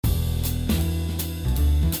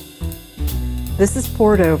This is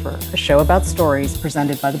Poured Over, a show about stories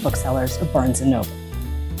presented by the booksellers of Barnes & Noble.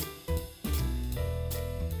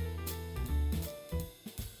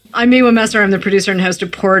 I'm Miwa Messer. I'm the producer and host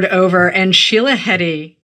of Poured Over, and Sheila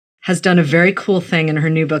Heti has done a very cool thing in her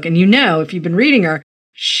new book. And you know, if you've been reading her,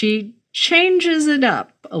 she changes it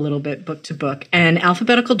up a little bit book to book. And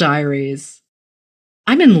Alphabetical Diaries,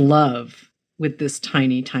 I'm in love with this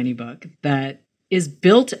tiny, tiny book that is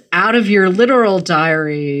built out of your literal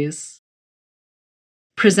diaries,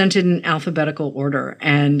 presented in alphabetical order.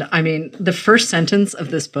 And I mean, the first sentence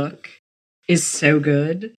of this book is so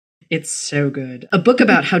good. It's so good. A book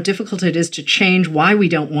about how difficult it is to change, why we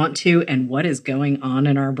don't want to, and what is going on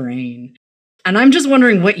in our brain. And I'm just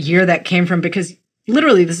wondering what year that came from, because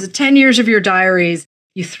literally this is 10 years of your diaries.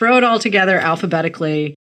 You throw it all together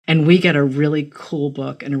alphabetically, and we get a really cool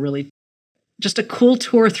book and just a cool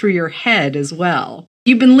tour through your head as well.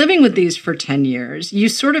 You've been living with these for 10 years. You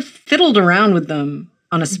sort of fiddled around with them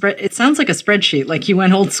on a spread. It sounds like a spreadsheet, like you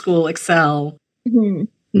went old school Excel,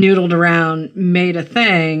 noodled around, made a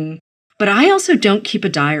thing. But I also don't keep a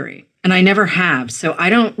diary, and I never have. So I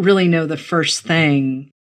don't really know the first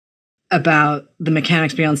thing about the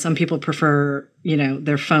mechanics beyond some people prefer,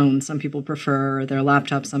 their phone. Some people prefer their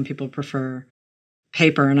laptop. Some people prefer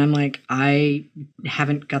paper. And I'm like, I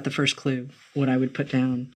haven't got the first clue what I would put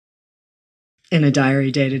down in a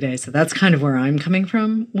diary day to day. So that's kind of where I'm coming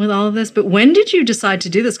from with all of this. But when did you decide to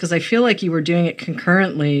do this? Because I feel like you were doing it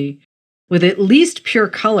concurrently with at least Pure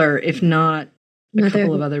Color, if not a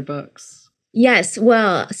couple of other books. Yes.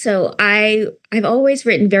 Well, so I've always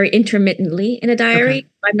written very intermittently in a diary. Okay.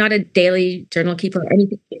 I'm not a daily journal keeper or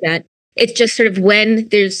anything like that. It's just sort of when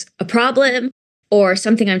there's a problem or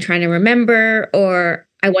something I'm trying to remember, or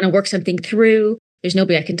I want to work something through. There's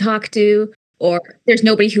nobody I can talk to, or there's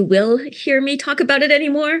nobody who will hear me talk about it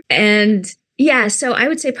anymore. And yeah, so I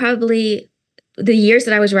would say probably the years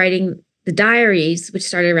that I was writing the diaries, which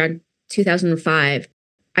started around 2005,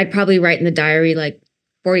 I'd probably write in the diary like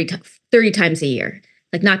 30 times a year,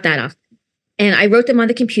 like not that often. And I wrote them on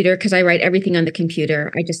the computer because I write everything on the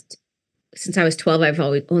computer. Since I was 12, I've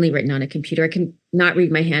always only written on a computer. I can not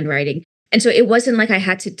read my handwriting. And so it wasn't like I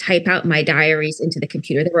had to type out my diaries into the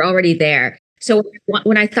computer. They were already there. So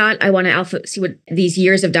when I thought I want to see what these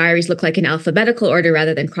years of diaries look like in alphabetical order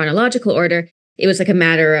rather than chronological order, it was like a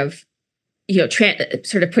matter of,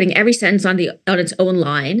 sort of putting every sentence on its own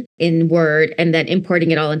line in Word and then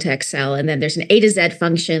importing it all into Excel. And then there's an A to Z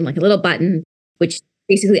function, like a little button, which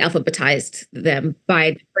basically alphabetized them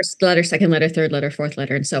by first letter, second letter, third letter, fourth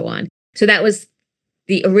letter, and so on. So that was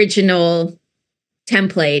the original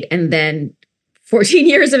template. And then 14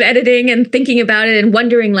 years of editing and thinking about it and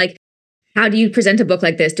wondering, like, how do you present a book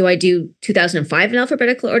like this? Do I do 2005 in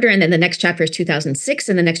alphabetical order? And then the next chapter is 2006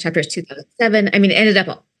 and the next chapter is 2007. I mean, it ended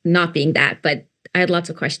up not being that, but I had lots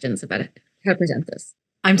of questions about how to present this.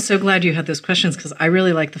 I'm so glad you had those questions because I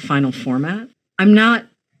really like the final format. I'm not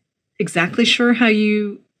exactly sure how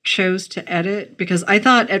you chose to edit, because I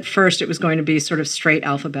thought at first it was going to be sort of straight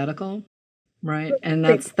alphabetical, right? And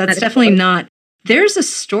that's definitely not. There's a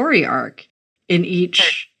story arc in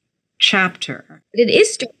each chapter. It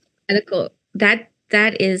is straight alphabetical.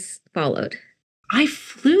 That is followed. I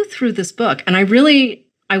flew through this book and I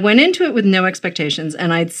went into it with no expectations,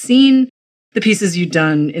 and I'd seen the pieces you'd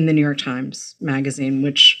done in the New York Times magazine,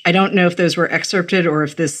 which I don't know if those were excerpted or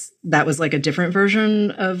if that was like a different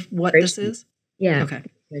version of what this is. Yeah. Okay.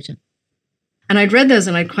 And I'd read those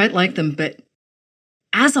and I quite liked them, but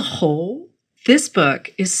as a whole, this book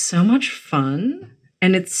is so much fun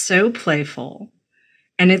and it's so playful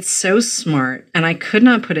and it's so smart, and I could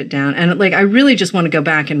not put it down. And I really just want to go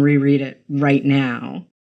back and reread it right now.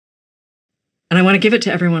 And I want to give it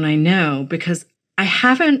to everyone I know, because I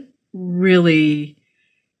haven't really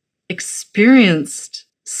experienced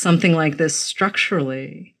something like this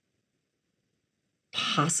structurally,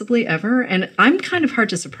 possibly ever. And I'm kind of hard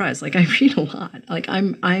to surprise. I read a lot.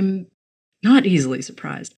 I'm not easily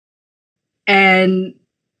surprised. And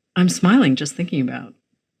I'm smiling just thinking about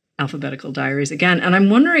Alphabetical Diaries again. And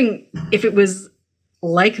I'm wondering if it was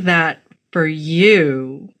like that for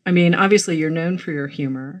you. I mean, obviously you're known for your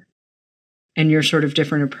humor and your sort of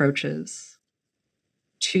different approaches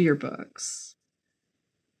to your books.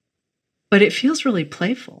 But it feels really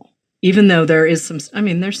playful, even though there's some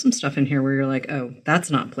stuff in here where you're like, oh,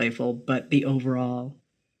 that's not playful, but the overall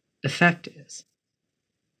effect is.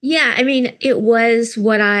 Yeah, I mean, it was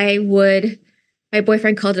what my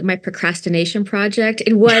boyfriend called it my procrastination project.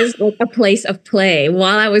 It was like a place of play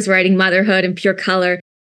while I was writing Motherhood and Pure Color. It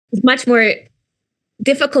was much more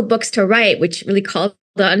difficult books to write, which really called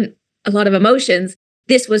on a lot of emotions.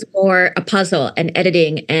 this was more a puzzle and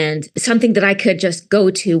editing and something that I could just go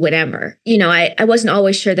to whenever. I wasn't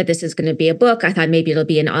always sure that this is going to be a book. I thought maybe it'll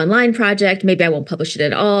be an online project. Maybe I won't publish it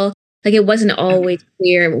at all. Like, it wasn't always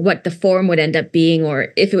clear what the form would end up being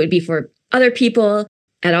or if it would be for other people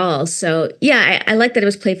at all. So yeah, I like that it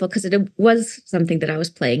was playful because it was something that I was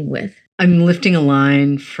playing with. I'm lifting a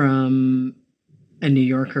line from a New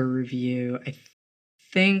Yorker review, I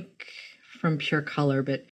think from Pure Color,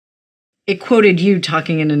 but it quoted you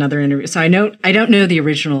talking in another interview. So I don't know the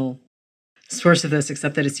original source of this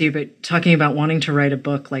except that it's you, but talking about wanting to write a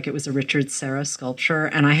book like it was a Richard Serra sculpture.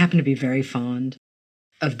 And I happen to be very fond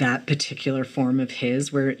of that particular form of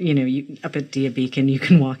his, where, you up at Dia Beacon, you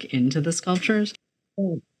can walk into the sculptures.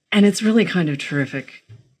 And it's really kind of terrific.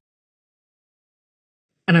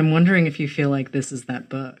 And I'm wondering if you feel like this is that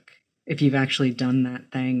book, if you've actually done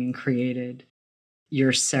that thing and created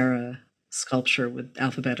your Serra sculpture with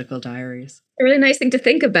Alphabetical Diaries. A really nice thing to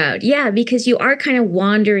think about. Yeah, because you are kind of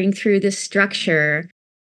wandering through this structure.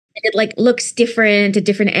 It like looks different at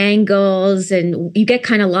different angles and you get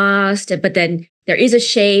kind of lost, but then there is a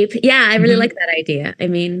shape. Yeah, I really like that idea. I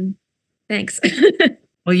mean, thanks.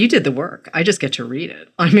 Well, you did the work. I just get to read it.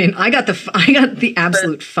 I mean, I got the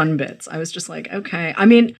absolute fun bits. I was just like, okay. I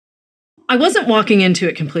mean, I wasn't walking into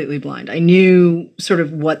it completely blind. I knew sort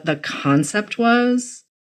of what the concept was.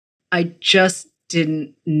 I just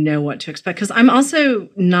didn't know what to expect because I'm also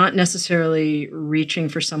not necessarily reaching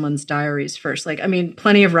for someone's diaries first. Like, I mean,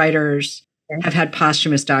 plenty of writers have had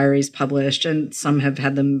posthumous diaries published and some have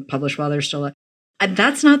had them published while they're still alive.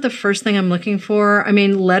 That's not the first thing I'm looking for. I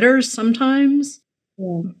mean, letters sometimes,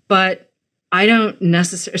 but I don't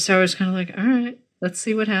necessarily. So I was kind of like, all right, let's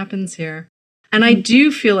see what happens here. And I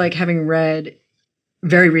do feel like, having read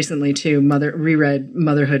very recently too, reread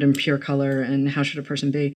Motherhood in Pure Color and How Should a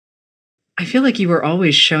Person Be, I feel like you were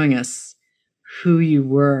always showing us who you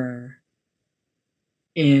were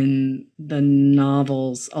in the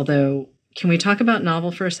novels. Although, can we talk about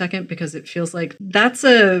novel for a second? Because it feels like that's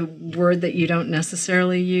a word that you don't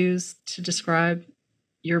necessarily use to describe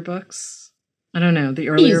your books. I don't know, the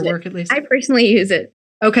earlier work at least. I personally use it.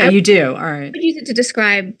 Okay, you do. All right. I would use it to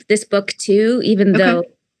describe this book too, even though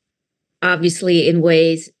obviously in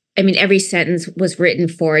ways, I mean, every sentence was written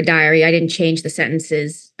for a diary. I didn't change the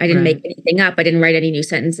sentences. I didn't make anything up. I didn't write any new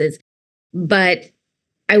sentences. But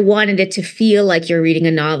I wanted it to feel like you're reading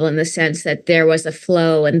a novel in the sense that there was a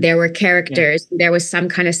flow and there were characters. Yeah. There was some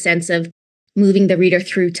kind of sense of moving the reader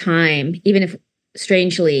through time, even if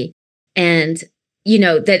strangely. And,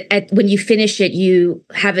 that when you finish it,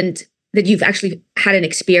 that you've actually had an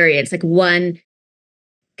experience, like one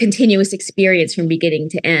continuous experience from beginning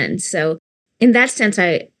to end. So in that sense,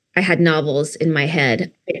 I had novels in my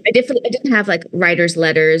head. I didn't have like writer's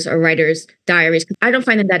letters or writer's diaries. I don't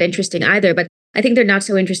find them that interesting either, but I think they're not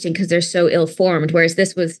so interesting because they're so ill-formed, whereas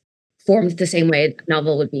this was formed the same way a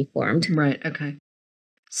novel would be formed. Right, okay.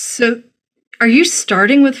 So are you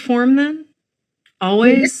starting with form then?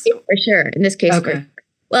 Always? For sure. In this case, okay.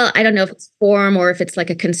 Well, I don't know if it's form or if it's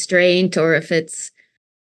like a constraint or if it's...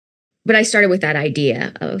 But I started with that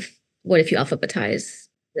idea of what if you alphabetize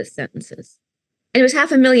the sentences? And it was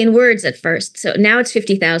 500,000 words at first. So now it's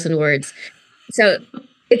 50,000 words. So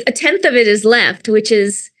it's a tenth of it is left, which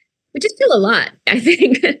is still a lot, I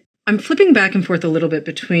think. I'm flipping back and forth a little bit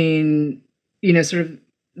between, sort of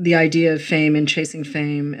the idea of fame and chasing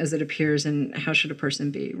fame as it appears in How Should a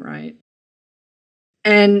Person Be, right?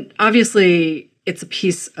 And obviously it's a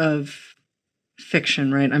piece of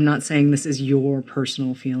fiction, right? I'm not saying this is your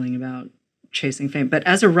personal feeling about chasing fame, but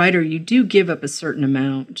as a writer, you do give up a certain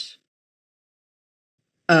amount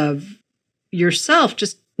of yourself,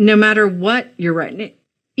 just no matter what you're writing,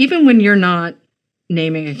 even when you're not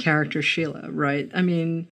naming a character Sheila, right? I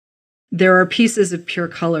mean, there are pieces of Pure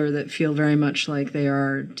Color that feel very much like they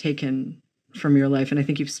are taken from your life. And I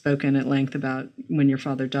think you've spoken at length about when your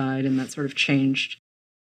father died and that sort of changed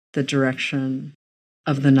the direction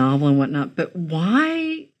of the novel and whatnot. But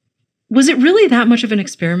why was it really that much of an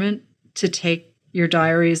experiment to take your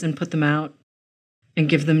diaries and put them out and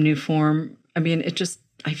give them new form? I mean,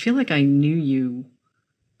 I feel like I knew you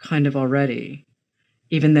kind of already,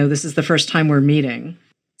 even though this is the first time we're meeting.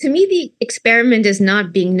 To me, the experiment is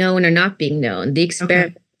not being known or not being known. The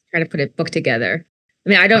experiment is trying to put a book together. I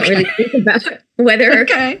mean, I don't really think about whether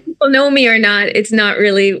people know me or not. It's not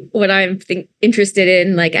really what I'm interested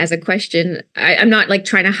in, like, as a question. I'm not like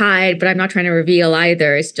trying to hide, but I'm not trying to reveal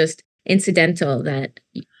either. It's just incidental that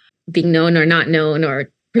being known or not known or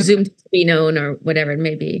presumed to be known or whatever it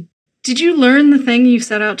may be. Did you learn the thing you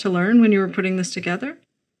set out to learn when you were putting this together?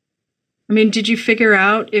 I mean, did you figure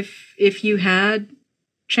out if you had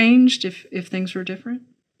changed if things were different?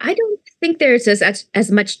 I don't think there's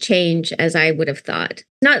as much change as I would have thought.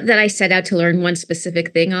 Not that I set out to learn one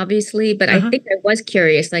specific thing, obviously, but I think I was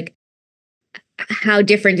curious, like, how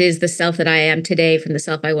different is the self that I am today from the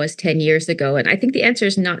self I was 10 years ago? And I think the answer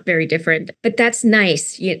is not very different, but that's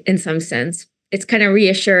nice in some sense. It's kind of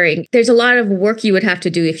reassuring. There's a lot of work you would have to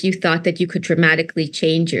do if you thought that you could dramatically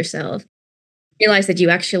change yourself. Realize that you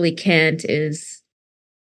actually can't is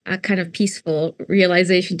a kind of peaceful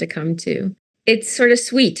realization to come to. It's sort of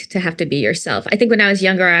sweet to have to be yourself. I think when I was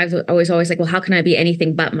younger, I was always like, well, how can I be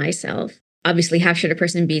anything but myself? Obviously, How Should a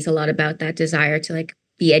Person Be is a lot about that desire to like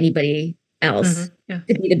be anybody else, to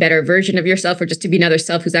be the better version of yourself, or just to be another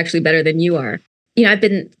self who's actually better than you are. You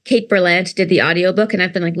know, Kate Berlant did the audiobook, and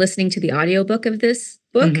I've been like listening to the audiobook of this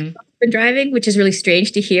book I've been driving, which is really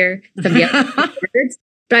strange to hear some of the other words.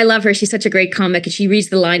 But I love her. She's such a great comic, and she reads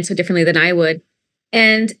the lines so differently than I would.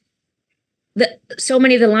 And so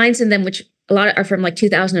many of the lines in them, which a lot are from like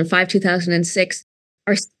 2005, 2006,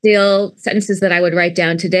 are still sentences that I would write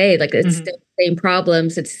down today. Like it's still the same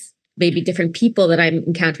problems. It's maybe different people that I'm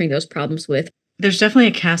encountering those problems with. There's definitely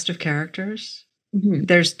a cast of characters.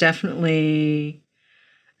 There's definitely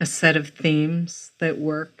a set of themes that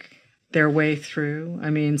work their way through. I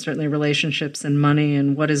mean, certainly relationships and money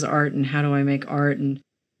and what is art and how do I make art and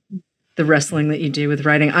the wrestling that you do with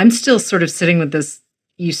writing. I'm still sort of sitting with this.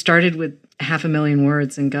 You started with 500,000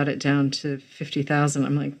 words and got it down to 50,000.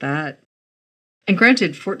 I'm like that. And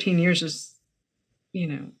granted, 14 years is,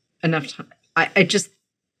 enough time. I just,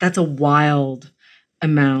 that's a wild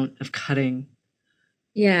amount of cutting.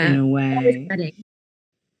 Yeah. In a way.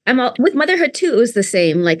 With motherhood too, it was the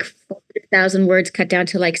same, like 400,000 words cut down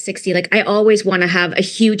to like 60. Like I always want to have a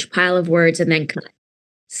huge pile of words and then cut.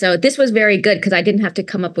 So this was very good because I didn't have to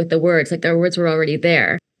come up with the words. Like the words were already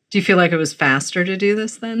there. Do you feel like it was faster to do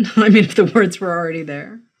this then? I mean, if the words were already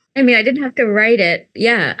there. I mean, I didn't have to write it.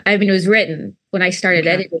 Yeah. I mean, it was written when I started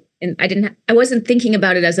editing, and I wasn't thinking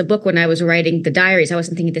about it as a book when I was writing the diaries. I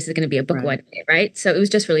wasn't thinking this is going to be a book one day, right? So it was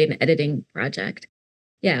just really an editing project.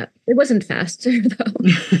 Yeah. It wasn't faster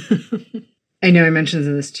though. I know I mentioned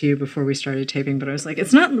this to you before we started taping, but I was like,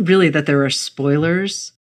 it's not really that there are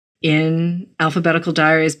spoilers in Alphabetical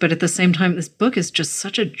Diaries, but at the same time, this book is just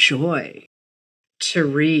such a joy to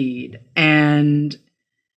read. And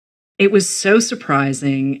it was so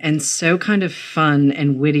surprising and so kind of fun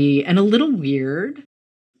and witty and a little weird,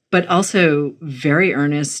 but also very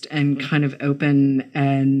earnest and kind of open.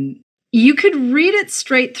 And you could read it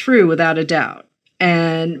straight through without a doubt.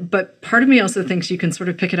 But part of me also thinks you can sort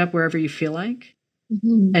of pick it up wherever you feel like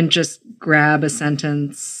and just grab a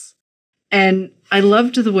sentence. And I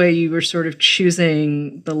loved the way you were sort of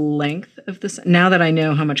choosing the length of this. Now that I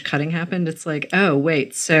know how much cutting happened, it's like, oh,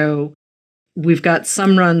 wait, so we've got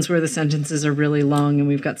some runs where the sentences are really long and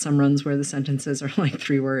we've got some runs where the sentences are like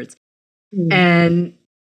 3 words. And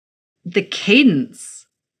the cadence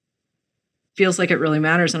feels like it really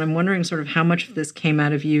matters. And I'm wondering sort of how much of this came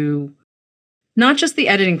out of you, not just the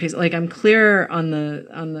editing piece, like I'm clear on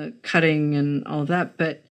the cutting and all of that,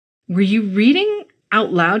 but were you reading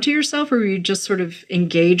out loud to yourself, or were you just sort of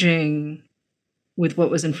engaging with what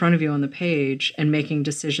was in front of you on the page and making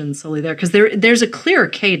decisions solely there? Because there's a clear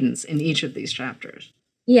cadence in each of these chapters.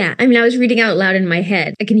 Yeah. I mean, I was reading out loud in my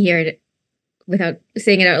head. I can hear it without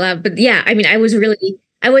saying it out loud. But yeah, I mean, I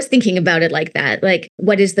was thinking about it like that. Like,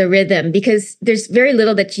 what is the rhythm? Because there's very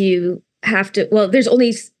little that you have to, well, there's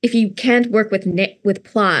only, if you can't work with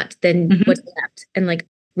plot, then what's left? And like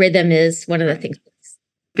rhythm is one of the things.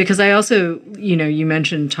 Because I also, you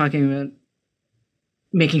mentioned talking about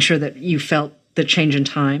making sure that you felt the change in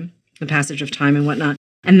time, the passage of time and whatnot.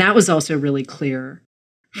 And that was also really clear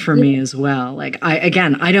for me as well. Like, I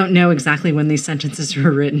don't know exactly when these sentences were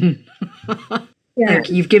written. Like,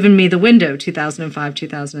 you've given me the window, 2005,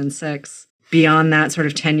 2006, beyond that sort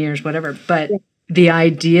of 10 years, whatever. But the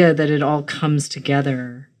idea that it all comes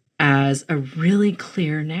together as a really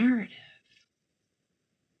clear narrative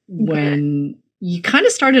when you kind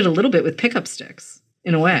of started a little bit with pickup sticks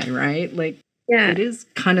in a way, right? Like, it is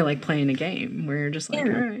kind of like playing a game where you're just like, all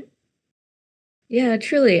right. Yeah,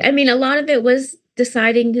 truly. I mean, a lot of it was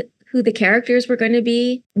deciding who the characters were going to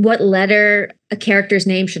be, what letter a character's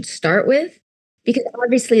name should start with. Because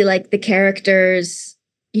obviously, like the characters,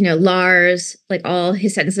 Lars, like all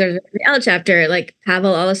his sentences are in the L chapter, like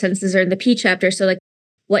Pavel, all the sentences are in the P chapter. So like,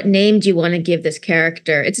 what name do you want to give this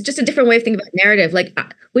character? It's just a different way of thinking about narrative. Like,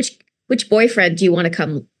 which boyfriend do you want to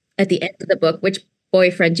come at the end of the book? Which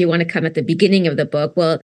boyfriend do you want to come at the beginning of the book?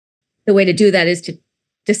 Well, the way to do that is to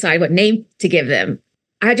decide what name to give them.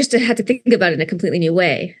 I just had to think about it in a completely new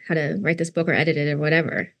way, how to write this book or edit it or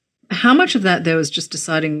whatever. How much of that, though, is just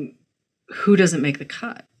deciding who doesn't make the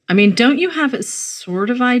cut? I mean, don't you have a sort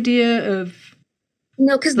of idea of...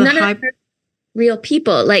 No, because none of them are real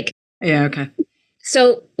people. Like, yeah, okay.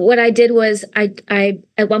 So what I did was I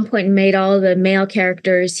at one point made all the male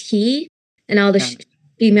characters he and all the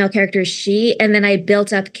female characters she, and then I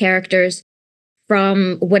built up characters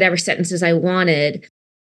from whatever sentences I wanted,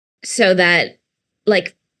 so that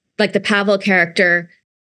like the Pavel character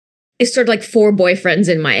is sort of like 4 boyfriends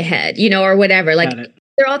in my head, you know, or whatever. Like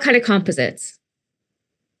they're all kind of composites,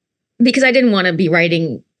 because I didn't want to be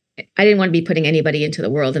putting anybody into the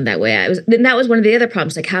world in that way. Then that was one of the other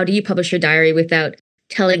problems. Like, how do you publish your diary without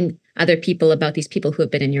telling other people about these people who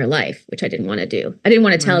have been in your life, which I didn't want to do. I didn't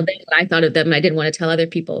want to tell them what I thought of them, and I didn't want to tell other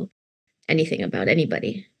people anything about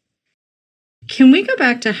anybody. Can we go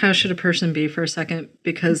back to How Should a Person Be for a second?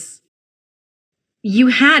 Because you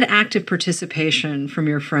had active participation from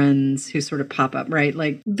your friends who sort of pop up, right?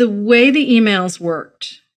 Like the way the emails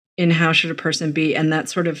worked in How Should a Person Be, and that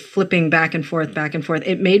sort of flipping back and forth,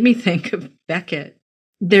 it made me think of Beckett.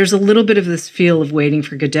 There's a little bit of this feel of Waiting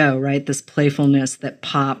for Godot, right? This playfulness that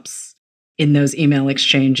pops in those email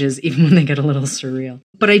exchanges, even when they get a little surreal.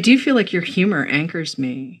 But I do feel like your humor anchors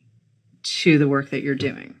me to the work that you're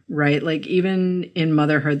doing, right? Like even in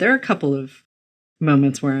Motherhood, there are a couple of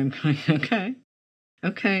moments where I'm going,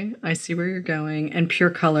 okay, I see where you're going. And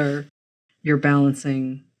Pure Color, you're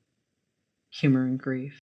balancing humor and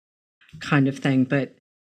grief kind of thing. But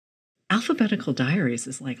Alphabetical Diaries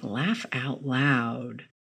is like laugh out loud.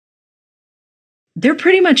 There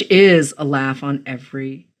pretty much is a laugh on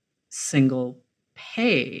every single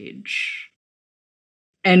page.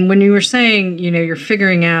 And when you were saying, you know, you're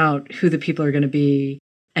figuring out who the people are going to be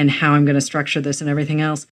and how I'm going to structure this and everything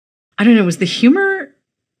else, I don't know, was the humor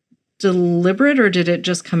deliberate, or did it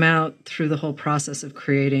just come out through the whole process of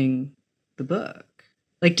creating the book?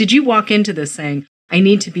 Like, did you walk into this saying, I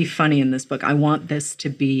need to be funny in this book, I want this to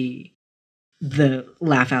be the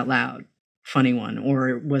laugh out loud funny one?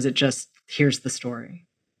 Or was it just, here's the story?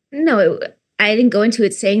 No, I didn't go into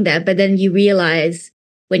it saying that, but then you realize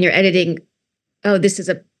when you're editing, oh, this is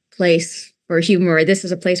a place for humor, or this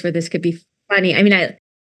is a place where this could be funny. I mean,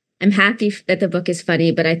 I'm happy that the book is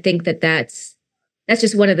funny, but I think that that's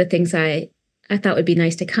just one of the things I thought would be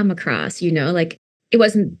nice to come across, you know, like it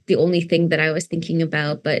wasn't the only thing that I was thinking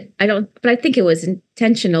about, but I think it was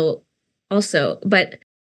intentional also. But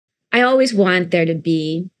I always want there to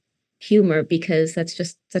be humor, because that's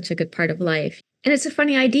just such a good part of life. And it's a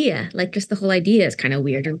funny idea. Like just the whole idea is kind of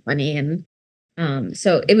weird and funny. And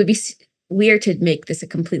so it would be weird to make this a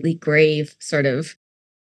completely grave sort of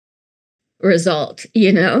result,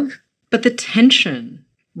 you know? But the tension,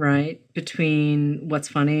 right, between what's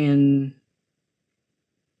funny and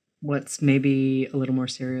what's maybe a little more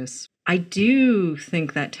serious. I do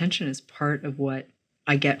think that tension is part of what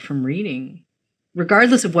I get from reading,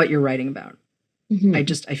 regardless of what you're writing about. Mm-hmm.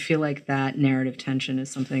 I feel like that narrative tension is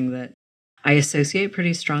something that I associate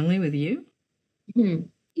pretty strongly with you. Mm-hmm.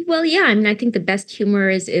 Well, yeah, I mean, I think the best humor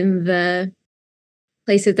is in the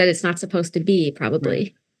places that it's not supposed to be, probably.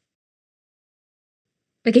 Right.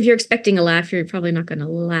 Like if you're expecting a laugh, you're probably not going to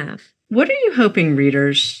laugh. What are you hoping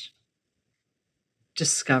readers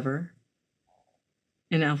discover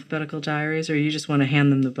in Alphabetical Diaries, or you just want to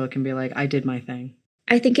hand them the book and be like, I did my thing?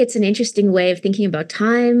 I think it's an interesting way of thinking about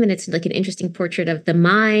time, and it's like an interesting portrait of the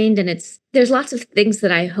mind, and there's lots of things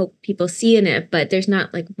that I hope people see in it, but there's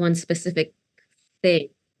not like one specific thing.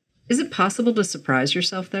 Is it possible to surprise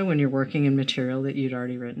yourself, though, when you're working in material that you'd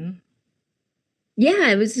already written?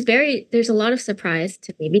 Yeah, there's a lot of surprise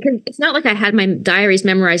to me, because it's not like I had my diaries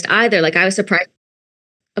memorized either. Like I was surprised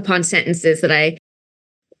upon sentences that I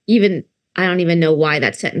don't even know why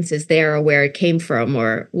that sentence is there, or where it came from,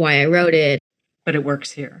 or why I wrote it. But it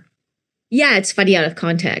works here. Yeah, it's funny out of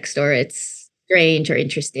context, or it's strange or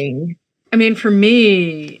interesting. I mean, for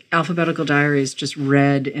me, Alphabetical Diaries just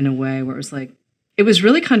read in a way where it was like, it was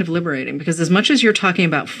really kind of liberating, because as much as you're talking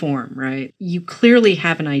about form, right, you clearly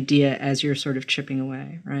have an idea as you're sort of chipping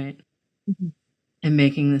away, right, mm-hmm. and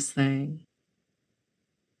making this thing.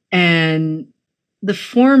 And the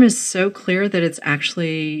form is so clear that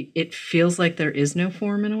it feels like there is no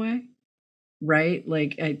form in a way, right?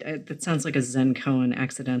 Like, that sounds like a Zen koan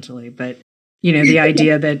accidentally, but, you know, the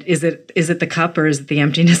idea that is it the cup, or is it the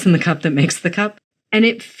emptiness in the cup that makes the cup? And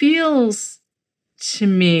it feels to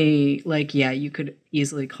me like, yeah, you could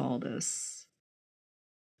easily call this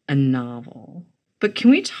a novel. But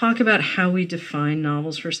can we talk about how we define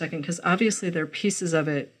novels for a second? Because obviously there are pieces of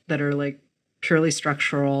it that are like purely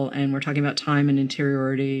structural, and we're talking about time and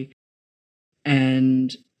interiority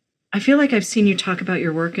and I feel like I've seen you talk about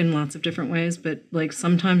your work in lots of different ways, but like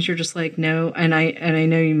sometimes you're just like, no. And I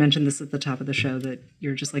know you mentioned this at the top of the show that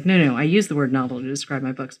you're just like, no, I use the word novel to describe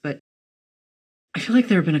my books. But I feel like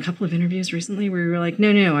there have been a couple of interviews recently where you were like,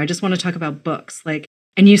 no, I just want to talk about books. Like,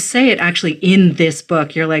 and you say it actually in this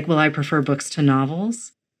book. You're like, well, I prefer books to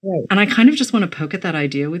novels. Right. And I kind of just want to poke at that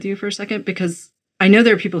idea with you for a second, because I know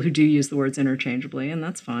there are people who do use the words interchangeably, and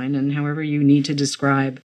that's fine. And however you need to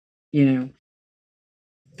describe,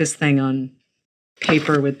 this thing on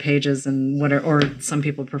paper with pages and whatever, or some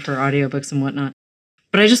people prefer audiobooks and whatnot.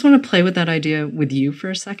 But I just want to play with that idea with you for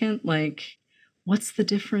a second. Like, what's the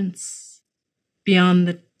difference beyond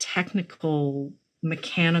the technical,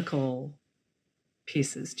 mechanical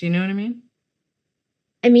pieces? Do you know what I mean?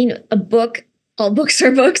 I mean, a book, all books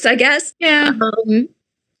are books, I guess. Yeah.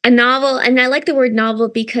 A novel, and I like the word novel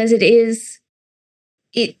because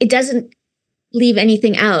it doesn't leave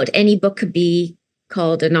anything out. Any book could be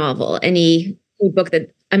called a novel. Any book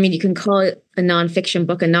that, I mean, you can call it a nonfiction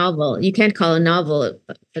book a novel. You can't call a novel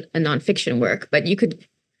a nonfiction work, but you could,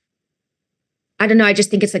 I don't know, I just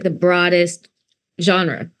think it's like the broadest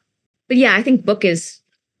genre. But yeah, I think book is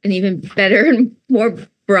an even better and more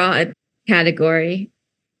broad category.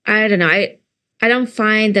 I don't know. I don't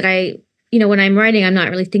find that when I'm writing, I'm not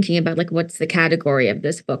really thinking about like, what's the category of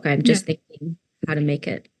this book? I'm just thinking how to make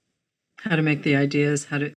it. How to make the ideas,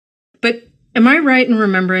 but am I right in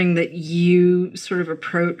remembering that you sort of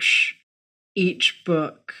approach each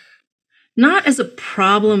book not as a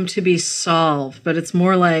problem to be solved, but it's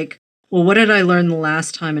more like, well, what did I learn the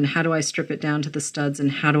last time and how do I strip it down to the studs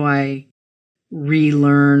and how do I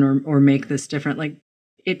relearn or make this different? Like,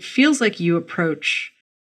 it feels like you approach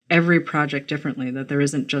every project differently, that there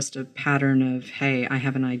isn't just a pattern of, hey, I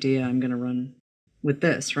have an idea, I'm going to run with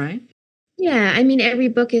this, right? Yeah, I mean, every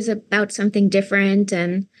book is about something different,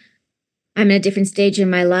 and I'm in a different stage in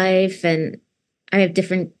my life, and I have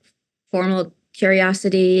different formal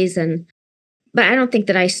curiosities. But I don't think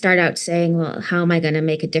that I start out saying, well, how am I going to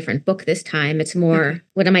make a different book this time? It's more,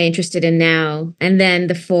 what am I interested in now? And then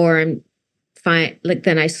the form,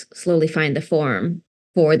 then I slowly find the form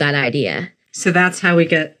for that idea. So that's how we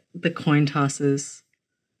get the coin tosses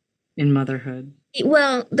in motherhood.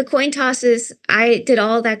 Well, the coin tosses, I did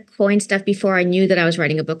all that coin stuff before I knew that I was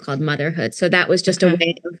writing a book called Motherhood. So that was just a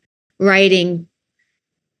way of writing,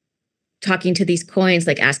 talking to these coins,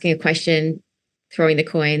 like asking a question, throwing the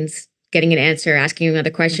coins, getting an answer, asking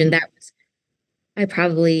another question. I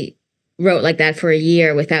probably wrote like that for a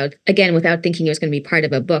year without thinking it was going to be part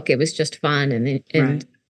of a book. It was just fun and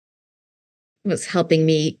was helping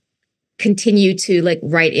me continue to like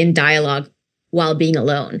write in dialogue while being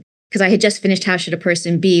alone. Because I had just finished How Should a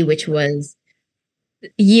Person Be, which was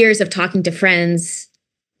years of talking to friends.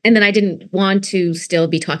 And then I didn't want to still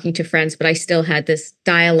be talking to friends, but I still had this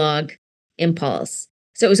dialogue impulse.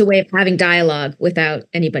 So it was a way of having dialogue without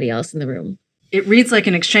anybody else in the room. It reads like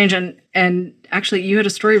an exchange. And actually, you had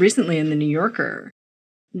a story recently in The New Yorker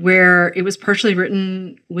where it was partially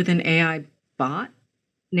written with an AI bot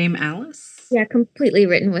named Alice. Yeah, completely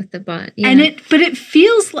written with the bot. Yeah. And it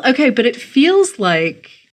feels like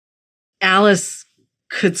Alice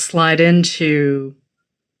could slide into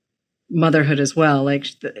motherhood as well. Like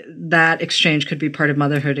that exchange could be part of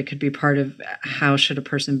motherhood. It could be part of How Should a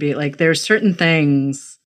Person Be. Like there's certain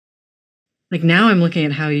things, like now I'm looking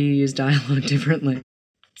at how you use dialogue differently,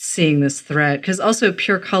 seeing this thread. Because also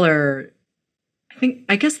Pure Color,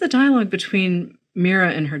 I guess the dialogue between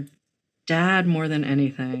Mira and her dad more than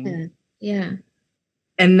anything. Yeah.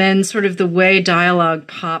 And then sort of the way dialogue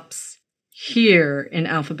pops here in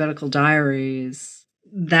Alphabetical Diaries,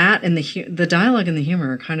 that and the dialogue and the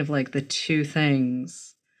humor are kind of like the two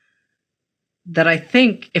things that I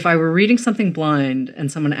think if I were reading something blind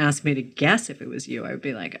and someone asked me to guess if it was you, I would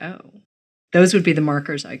be like, oh, those would be the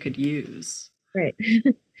markers I could use. Right.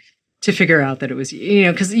 To figure out that it was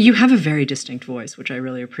you, because you have a very distinct voice, which I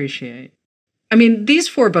really appreciate. I mean, these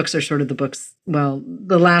 4 books are sort of the books, well,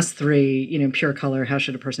 the last 3, Pure Color, How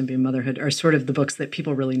Should a Person Be in Motherhood, are sort of the books that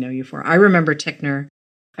people really know you for. I remember Tickner.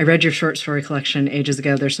 I read your short story collection ages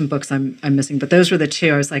ago. There's some books I'm missing, but those were the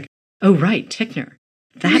 2. I was like, oh, right, Tickner.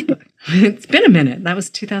 That book. It's been a minute. That was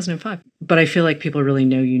 2005. But I feel like people really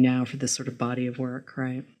know you now for this sort of body of work,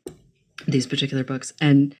 right? These particular books.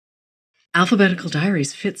 And Alphabetical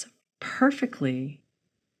Diaries fits perfectly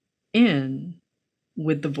in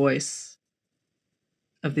with the voice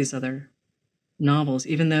of these other novels,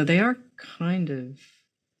 even though they are kind of,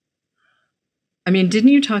 I mean,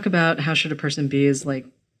 didn't you talk about How Should a Person Be as like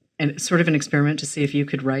sort of an experiment to see if you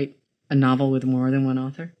could write a novel with more than one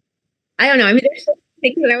author? I don't know. I mean, there's some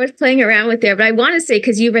things that I was playing around with there, but I want to say,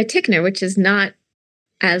 because you read Tickner, which is not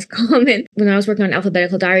as common. When I was working on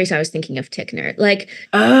Alphabetical Diaries, I was thinking of Tickner. Like,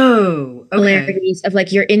 oh, okay. Polarities of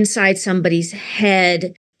like you're inside somebody's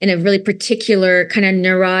head in a really particular kind of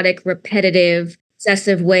neurotic, repetitive,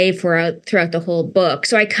 obsessive way throughout the whole book.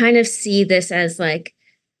 So I kind of see this as like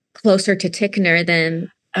closer to Tickner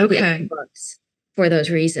than the other books for those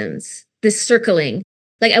reasons. This circling.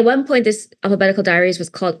 Like at one point, this Alphabetical Diaries was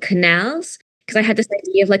called Canals, because I had this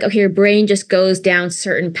idea of like, okay, your brain just goes down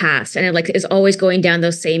certain paths and it like is always going down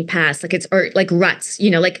those same paths. Like it's, or like ruts,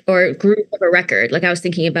 you know, like, or groove of a record. Like I was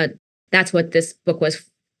thinking about, that's what this book was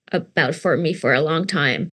about for me for a long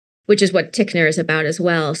time, which is what Tickner is about as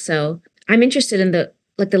well. So I'm interested in the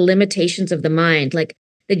limitations of the mind, like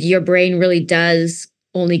that your brain really does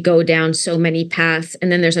only go down so many paths.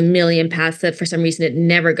 And then there's a million paths that for some reason it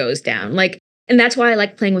never goes down. Like, and that's why I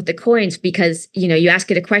like playing with the coins, because, you know, you ask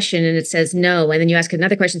it a question and it says no. And then you ask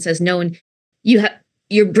another question, it says no. And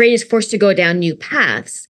your brain is forced to go down new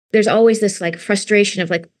paths. There's always this like frustration of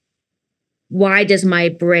like, why does my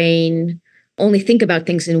brain only think about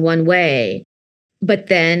things in one way? But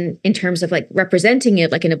then in terms of like representing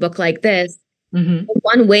it, like in a book like this, the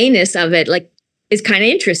one wayness of it, like, is kind of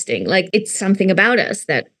interesting. Like it's something about us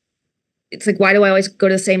that it's like, why do I always go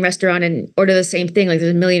to the same restaurant and order the same thing? Like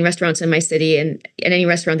there's a million restaurants in my city, and in any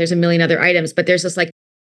restaurant, there's a million other items, but there's this like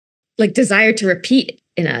desire to repeat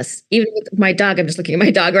in us. Even with my dog, I'm just looking at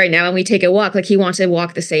my dog right now, and we take a walk, like he wants to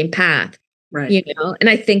walk the same path, right? You know? And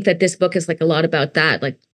I think that this book is like a lot about that.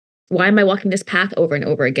 Like, why am I walking this path over and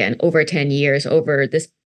over again, over 10 years, over this,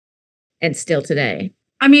 and still today?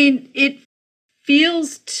 I mean, it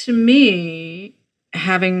feels to me,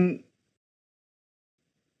 having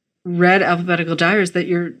read Alphabetical Diaries,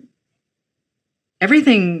 that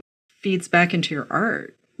everything feeds back into your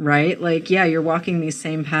art, right? Like, yeah, you're walking these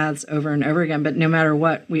same paths over and over again, but no matter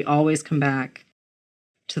what, we always come back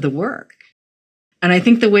to the work. And I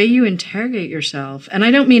think the way you interrogate yourself, and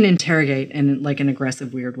I don't mean interrogate in like an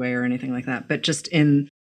aggressive, weird way or anything like that, but just in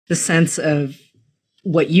the sense of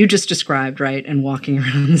what you just described, right? And walking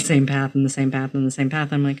around the same path and the same path and the same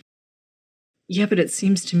path. I'm like, yeah, but it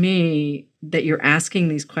seems to me that you're asking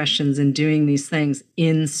these questions and doing these things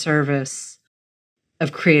in service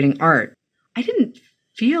of creating art. I didn't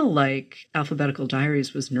feel like Alphabetical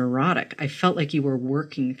Diaries was neurotic. I felt like you were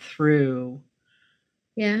working through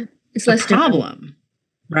it's a less problem,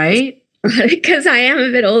 right? Because I am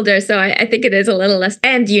a bit older, so I think it is a little less.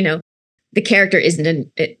 And, you know, the character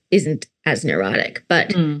isn't as neurotic,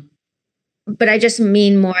 but I just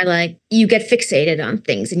mean more like you get fixated on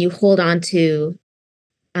things and you hold on to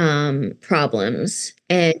problems,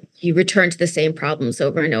 and you return to the same problems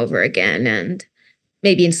over and over again, and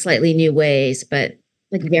maybe in slightly new ways, but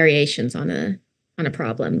like variations on a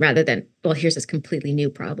problem rather than, well, here's this completely new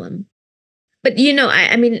problem. But, you know,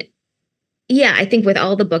 I mean, yeah, I think with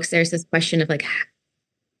all the books, there's this question of like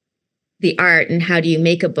the art and how do you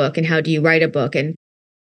make a book and how do you write a book? And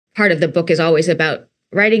part of the book is always about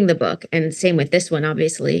writing the book, and same with this one,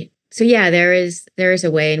 obviously. So yeah, there is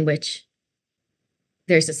a way in which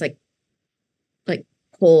there's this like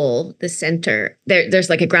pole, the center. There's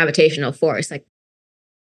like a gravitational force. Like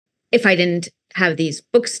if I didn't have these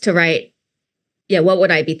books to write, yeah, what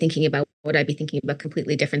would I be thinking about? Would I be thinking about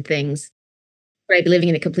completely different things? Would I be living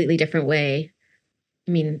in a completely different way?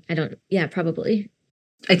 I mean, probably.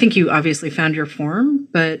 I think you obviously found your form,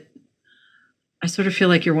 but I sort of feel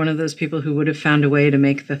like you're one of those people who would have found a way to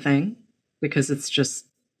make the thing, because it's just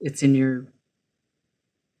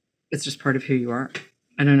part of who you are.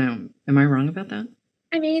 I don't know. Am I wrong about that?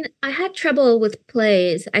 I mean, I had trouble with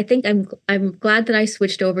plays. I think I'm glad that I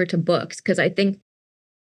switched over to books, because I think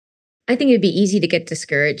it'd be easy to get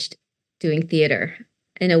discouraged doing theater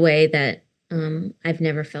in a way that I've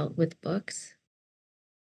never felt with books.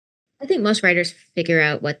 I think most writers figure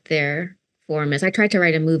out what their form is. I tried to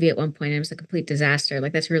write a movie at one point and it was a complete disaster.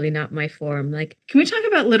 Like, that's really not my form. Like, can we talk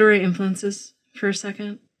about literary influences for a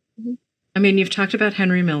second? I mean, you've talked about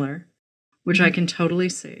Henry Miller, which I can totally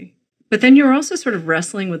see. But then you're also sort of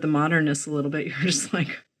wrestling with the modernists a little bit. You're just like,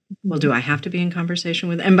 well, do I have to be in conversation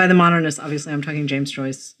with? And by the modernists, obviously, I'm talking James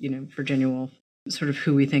Joyce, you know, Virginia Woolf, sort of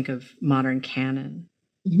who we think of modern canon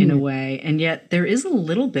in a way. And yet there is a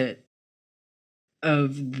little bit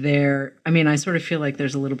of their, I mean, I sort of feel like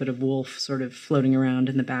there's a little bit of Woolf sort of floating around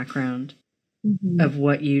in the background of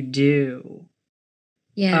what you do.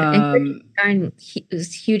 Yeah, and it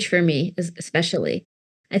was huge for me, especially.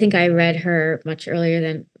 I think I read her much earlier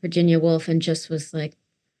than Virginia Woolf and just was like,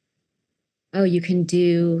 oh, you can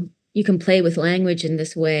play with language in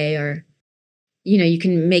this way, or, you know, you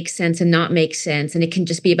can make sense and not make sense, and it can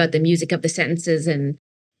just be about the music of the sentences. And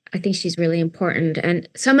I think she's really important. And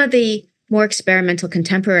some of the more experimental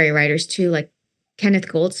contemporary writers too. Like Kenneth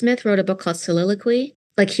Goldsmith wrote a book called Soliloquy.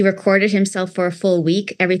 Like he recorded himself for a full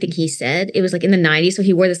week, everything he said. It was like in the 90s. So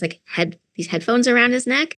he wore this like these headphones around his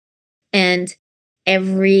neck. And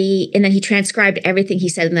then he transcribed everything he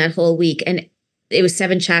said in that whole week. And it was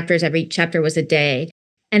 7 chapters. Every chapter was a day.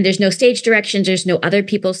 And there's no stage directions. There's no other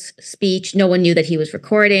people's speech. No one knew that he was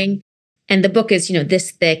recording. And the book is,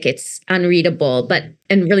 this thick. It's unreadable,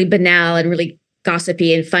 and really banal and really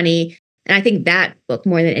gossipy and funny. And I think that book,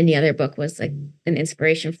 more than any other book, was like an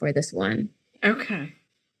inspiration for this one. Okay.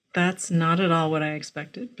 That's not at all what I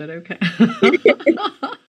expected, but okay.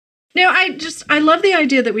 No, I love the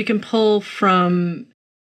idea that we can pull from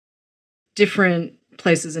different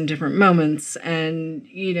places and different moments, and,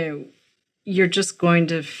 you're just going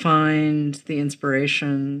to find the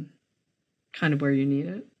inspiration kind of where you need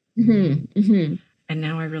it. Mm-hmm, mm-hmm. And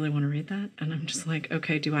now I really want to read that. And I'm just like,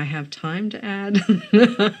 okay, do I have time to add?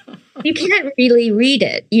 You can't really read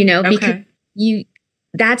it, Okay. because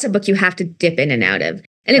that's a book you have to dip in and out of.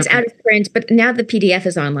 And it's out of print, but now the PDF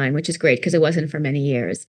is online, which is great because it wasn't for many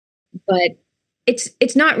years. But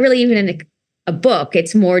it's not really even a book.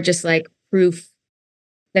 It's more just like proof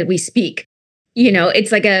that we speak.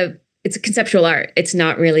 It's a conceptual art. It's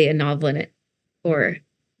not really a novel in it. Or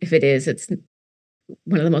if it is, it's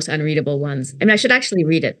one of the most unreadable ones. I mean, I should actually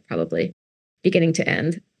read it probably, beginning to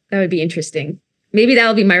end. That would be interesting. Maybe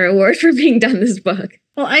that'll be my reward for being done this book.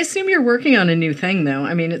 Well, I assume you're working on a new thing, though.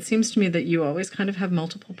 I mean, it seems to me that you always kind of have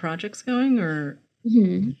multiple projects going, or...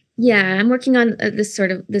 Mm-hmm. Yeah, I'm working on this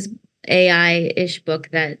AI-ish book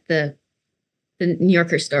that the New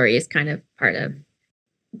Yorker story is kind of part of.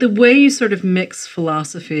 The way you sort of mix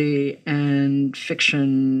philosophy and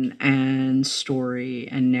fiction and story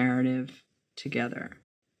and narrative together.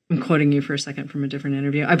 I'm quoting you for a second from a different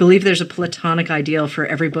interview. I believe there's a platonic ideal for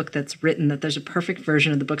every book that's written, that there's a perfect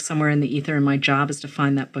version of the book somewhere in the ether, and my job is to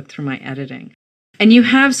find that book through my editing. And you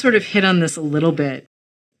have sort of hit on this a little bit.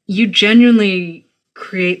 You genuinely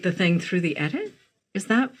create the thing through the edit? Is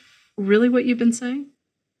that really what you've been saying?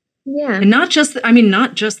 Yeah. And not just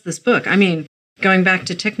this book. I mean, going back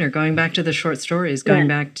to Tickner, going back to the short stories, going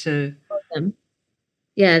back to...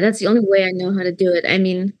 Yeah, that's the only way I know how to do it. I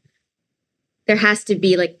mean, there has to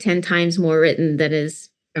be like 10 times more written that is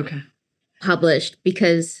published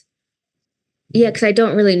because I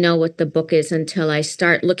don't really know what the book is until I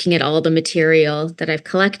start looking at all the material that I've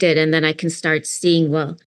collected, and then I can start seeing,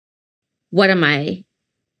 well, what am I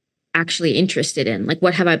actually interested in? Like,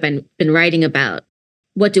 what have I been writing about?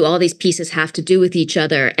 What do all these pieces have to do with each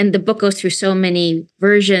other? And the book goes through so many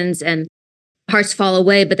versions, and parts fall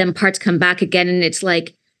away, but then parts come back again. And it's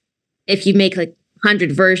like, if you make like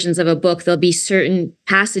 100 versions of a book, there'll be certain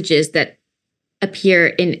passages that appear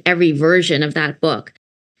in every version of that book.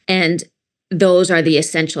 And those are the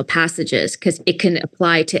essential passages because it can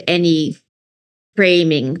apply to any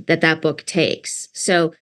framing that book takes.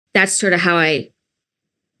 So that's sort of how I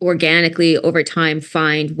organically over time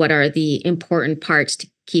find what are the important parts to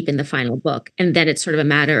keep in the final book. And then it's sort of a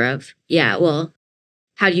matter of,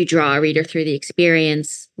 how do you draw a reader through the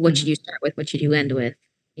experience? What should you start with? What should you end with?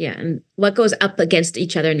 Yeah. And what goes up against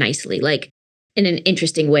each other nicely, like in an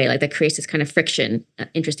interesting way, like that creates this kind of friction,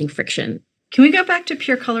 interesting friction. Can we go back to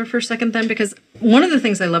Pure Color for a second then? Because one of the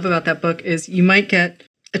things I love about that book is you might get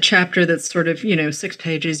a chapter that's sort of, 6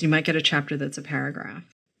 pages. You might get a chapter that's a paragraph.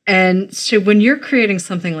 And so when you're creating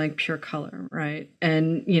something like Pure Color, right?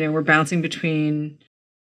 And, we're bouncing between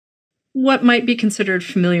what might be considered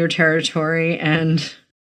familiar territory, and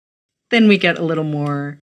then we get a little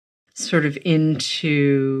more sort of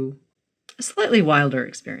into a slightly wilder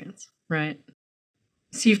experience, right?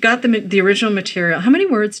 So you've got the original material. How many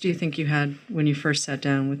words do you think you had when you first sat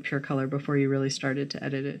down with Pure Color before you really started to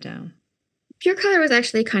edit it down? Pure Color was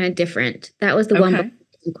actually kind of different. That was the one book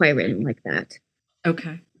that wasn't quite written like that.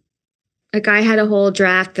 Okay. Like I had a whole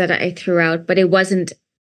draft that I threw out, but it wasn't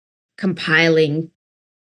compiling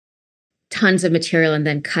tons of material and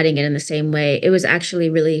then cutting it in the same way. It was actually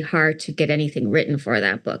really hard to get anything written for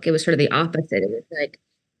that book. It was sort of the opposite. It was like,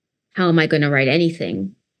 how am I going to write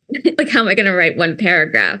anything? Like, how am I going to write one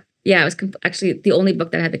paragraph? Yeah, it was actually the only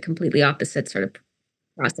book that had the completely opposite sort of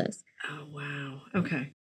process. Oh, wow.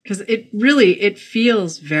 Okay. Because it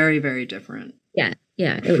feels very, very different. Yeah.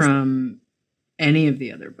 From any of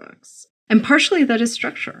the other books. And partially that is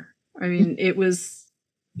structure. I mean,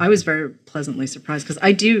 I was very pleasantly surprised because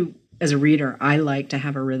I do, as a reader, I like to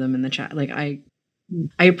have a rhythm in the chat. Like I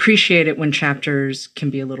appreciate it when chapters can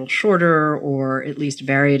be a little shorter or at least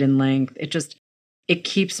varied in length. It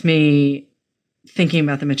keeps me thinking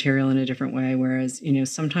about the material in a different way. Whereas,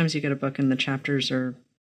 sometimes you get a book and the chapters are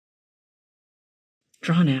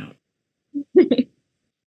drawn out.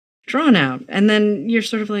 drawn out. And then you're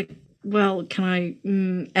sort of like, well, can I?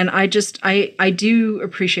 And I do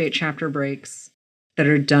appreciate chapter breaks that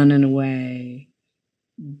are done in a way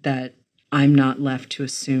that I'm not left to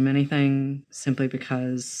assume anything simply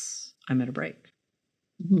because I'm at a break.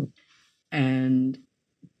 Mm-hmm. And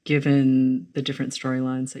given the different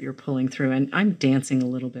storylines that you're pulling through, and I'm dancing a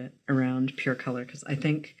little bit around Pure Color because I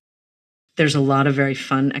think there's a lot of very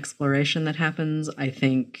fun exploration that happens. I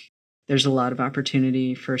think there's a lot of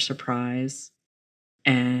opportunity for surprise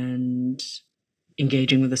and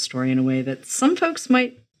engaging with the story in a way that some folks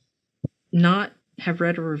might not have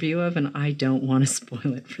read a review of, and I don't want to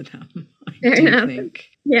spoil it for them.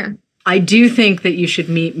 I do think that you should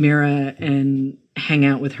meet Mira and hang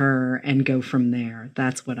out with her and go from there.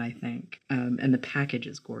 That's what I think. And the package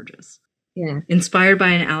is gorgeous. Yeah. Inspired by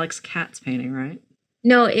an Alex Katz painting, right?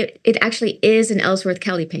 No, it actually is an Ellsworth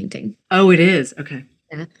Kelly painting. Oh, it is? Okay.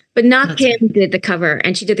 Yeah. But Not Kim did the cover,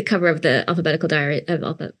 and she did the cover of the Alphabetical Diary of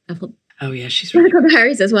Oh yeah, she's really Alphabetical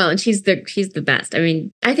Diaries as well, and she's the best. I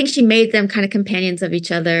mean, I think she made them kind of companions of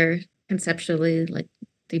each other conceptually. Like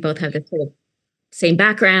they both have this sort of same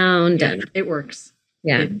background. Yeah, and it works.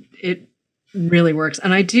 Yeah. It really works.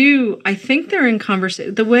 And I think they're in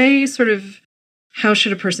conversation. The way sort of How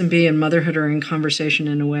Should a Person Be and Motherhood are in conversation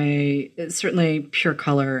in a way, certainly Pure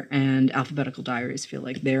Color and Alphabetical Diaries feel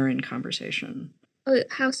like they're in conversation. Oh,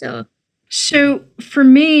 how so? So for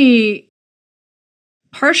me,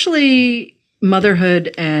 partially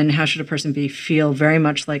Motherhood and How Should a Person Be feel very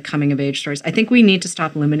much like coming of age stories. I think we need to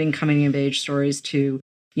stop limiting coming of age stories to,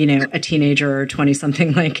 a teenager or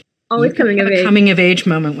 20-something. Like, always coming of age. Coming of age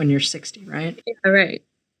moment when you're 60, right? Yeah, right.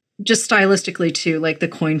 Just stylistically too, like the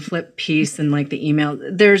coin flip piece and like the email.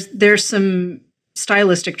 There's some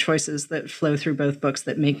stylistic choices that flow through both books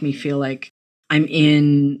that make me feel like I'm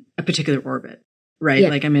in a particular orbit, right? Yeah.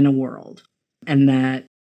 Like I'm in a world, and that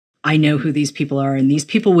I know who these people are, and these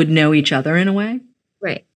people would know each other in a way.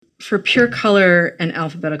 Right. For Pure Color and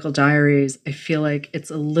Alphabetical Diaries, I feel like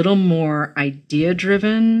it's a little more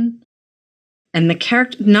idea-driven. And the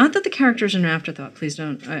character, not that the characters are an afterthought, please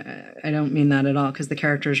don't, I don't mean that at all, because the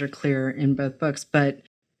characters are clear in both books, but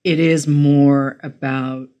it is more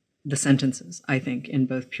about the sentences, I think, in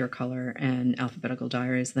both Pure Color and Alphabetical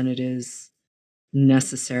Diaries than it is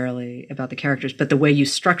necessarily about the characters. But the way you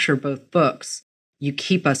structure both books, you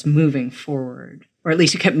keep us moving forward, or at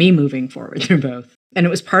least you kept me moving forward through both. And it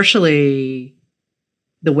was partially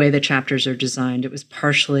the way the chapters are designed. It was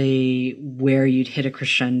partially where you'd hit a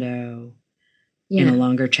crescendo in a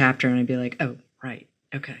longer chapter, and I'd be like, oh, right,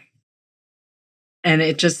 okay. And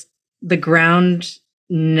it just, the ground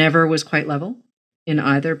never was quite level in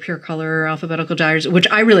either Pure Color or Alphabetical Diaries, which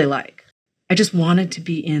I really like. I just wanted to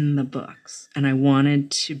be in the books, and I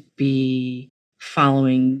wanted to be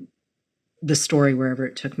following the story wherever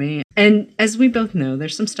it took me. And as we both know,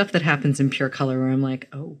 there's some stuff that happens in Pure Color where I'm like,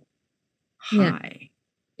 oh, hi.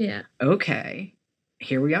 Yeah. Okay,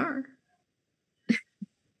 here we are.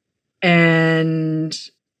 And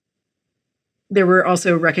there were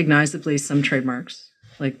also recognizably some trademarks,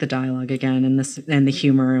 like the dialogue again and the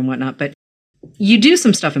humor and whatnot. But you do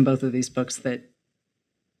some stuff in both of these books that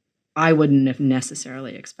I wouldn't have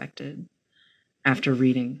necessarily expected after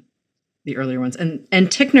reading the earlier ones. And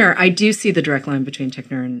Tickner, I do see the direct line between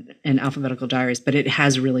Tickner and Alphabetical Diaries, but it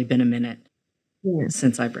has really been a minute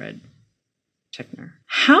since I've read Tickner.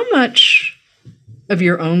 How much of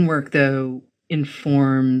your own work, though,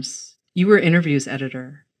 informs... You were interviews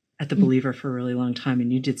editor at The Believer for a really long time,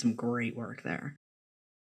 and you did some great work there.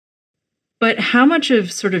 But how much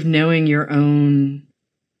of sort of knowing your own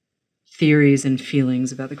theories and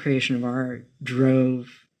feelings about the creation of art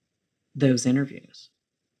drove those interviews?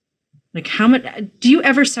 Like, how much do you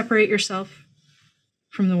ever separate yourself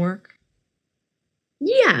from the work?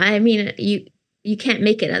 Yeah, I mean, you can't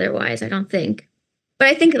make it otherwise, I don't think. But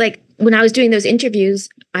I think, like, when I was doing those interviews,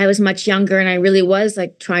 I was much younger, and I really was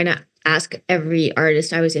like trying to ask every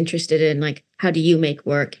artist I was interested in, like, how do you make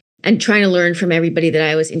work? And trying to learn from everybody that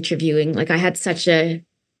I was interviewing. Like, I had such a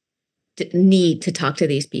need to talk to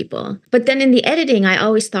these people. But then in the editing, I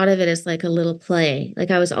always thought of it as like a little play. Like,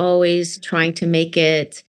 I was always trying to make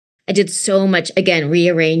it. I did so much, again,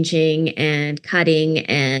 rearranging and cutting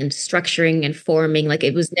and structuring and forming. Like,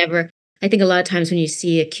 it was never, I think a lot of times when you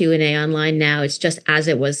see a Q&A online now, it's just as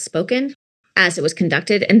it was spoken, as it was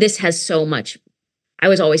conducted. And this has so much. I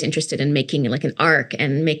was always interested in making like an arc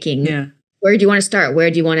and making, where do you want to start? Where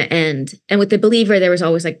do you want to end? And with The Believer, there was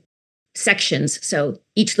always like sections. So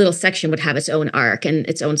each little section would have its own arc and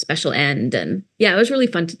its own special end. And yeah, it was really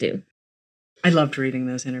fun to do. I loved reading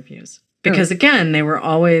those interviews. Because again, they were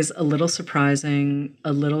always a little surprising,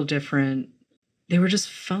 a little different. They were just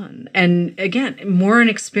fun. And again, more an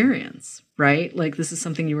experience, right? Like this is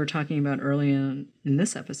something you were talking about early in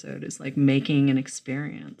this episode, is like making an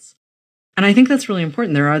experience. And I think that's really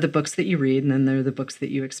important. There are the books that you read, and then there are the books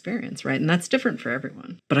that you experience, right? And that's different for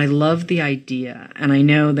everyone. But I love the idea. And I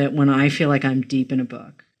know that when I feel like I'm deep in a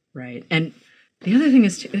book, right? And the other thing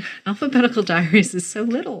is, Alphabetical Diaries is so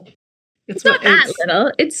little. It's not that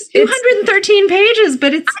little. It's 213 pages,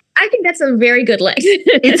 but it's... I think that's a very good length.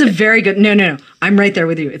 It's a very good... No. I'm right there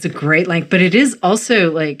with you. It's a great length, but it is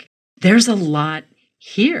also like, there's a lot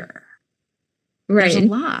here. Right. There's a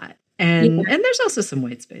lot. And there's also some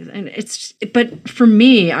white space. And but for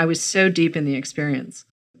me, I was so deep in the experience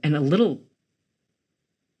and a little,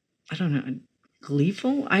 I don't know,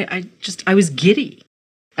 gleeful. I was giddy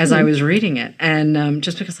as I was reading it. And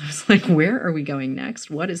just because I was like, where are we going next?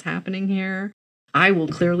 What is happening here? I will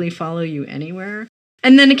clearly follow you anywhere.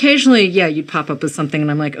 And then occasionally, you'd pop up with something and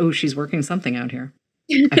I'm like, oh, she's working something out here.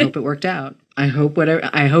 I hope it worked out. I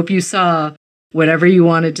hope you saw whatever you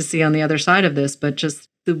wanted to see on the other side of this, but just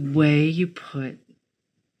the way you put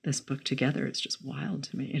this book together is just wild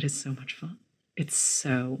to me. It is so much fun. It's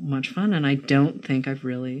so much fun. And I don't think I've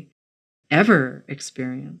really ever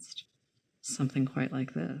experienced something quite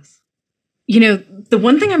like this. You know, the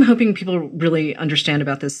one thing I'm hoping people really understand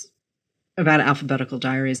about this, about Alphabetical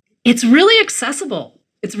Diaries, it's really accessible.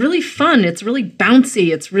 It's really fun. It's really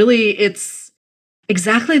bouncy. It's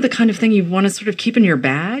exactly the kind of thing you want to sort of keep in your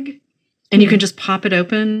bag, and you can just pop it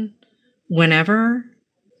open whenever.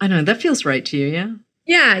 I don't know. That feels right to you, yeah?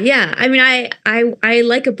 Yeah. I mean, I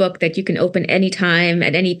like a book that you can open anytime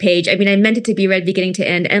at any page. I mean, I meant it to be read beginning to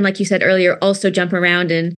end. And like you said earlier, also jump around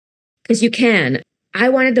and because you can. I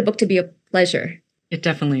wanted the book to be a pleasure. It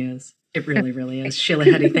definitely is. It really, really is. Sheila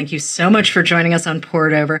Heti, thank you so much for joining us on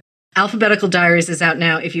Poured Over. Alphabetical Diaries is out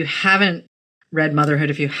now. If you haven't read Motherhood,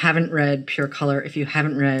 if you haven't read Pure Color, if you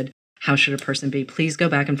haven't read How Should a Person Be, please go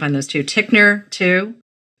back and find those two. Tickner, too.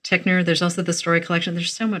 Tickner, there's also the story collection.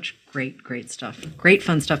 There's so much great stuff. Great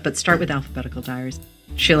fun stuff, but start with Alphabetical Diaries.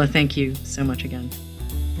 Sheila, thank you so much again.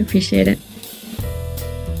 Appreciate it.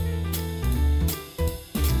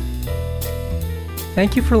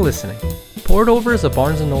 Thank you for listening. Poured Over is a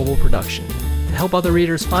Barnes & Noble production. To help other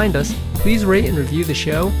readers find us, please rate and review the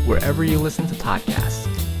show wherever you listen to podcasts.